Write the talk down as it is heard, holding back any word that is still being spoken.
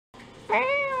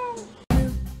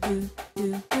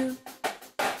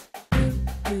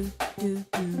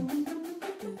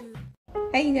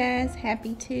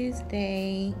Happy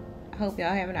Tuesday. I hope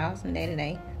y'all have an awesome day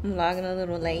today. I'm vlogging a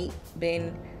little late.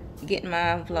 Been getting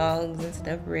my vlogs and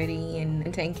stuff ready and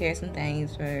taking care of some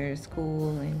things for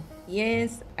school. And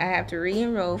yes, I have to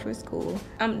re-enroll for school.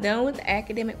 I'm done with the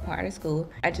academic part of school.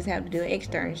 I just have to do an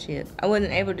externship. I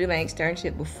wasn't able to do my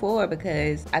externship before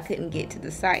because I couldn't get to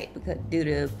the site due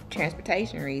to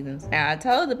transportation reasons. Now, I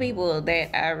told the people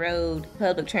that I rode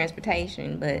public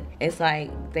transportation, but it's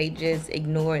like they just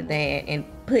ignored that and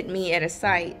put me at a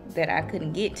site that I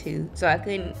couldn't get to. So I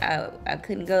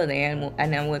couldn't go there,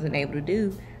 and I wasn't able to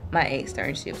do my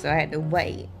externship, so I had to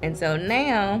wait. And so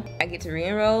now I get to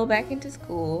re-enroll back into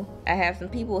school. I have some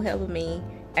people helping me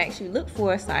actually look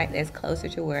for a site that's closer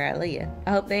to where I live.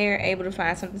 I hope they're able to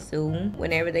find something soon.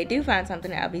 Whenever they do find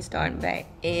something, I'll be starting back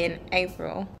in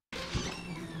April.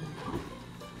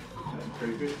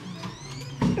 Creepy.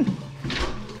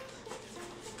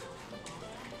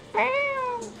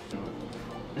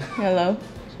 Hello.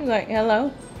 She's like,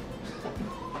 hello.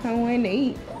 I want to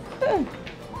eat. I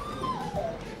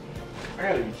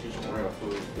gotta get you some real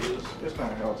food. It's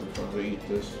not healthy for me to eat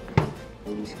this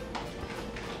food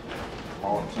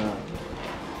all the time.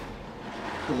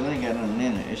 Cause it ain't got nothing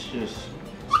in it. It's just,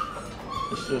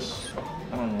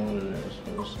 I don't know what it is.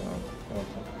 But it's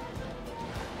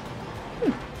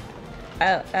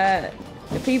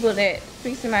The people that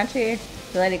fixed my chair,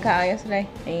 the lady called yesterday,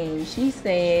 and she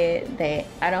said that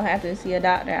I don't have to see a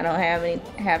doctor. I don't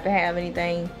have to have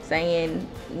anything saying,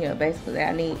 you know, basically that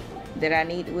I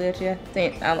need the wheelchair.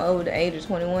 Since I'm over the age of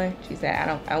 21, she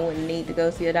said I wouldn't need to go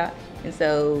see a doctor. And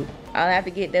so all I have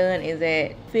to get done is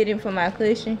that fitting for my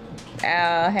cushion.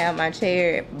 I'll have my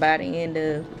chair by the end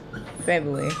of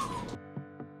February.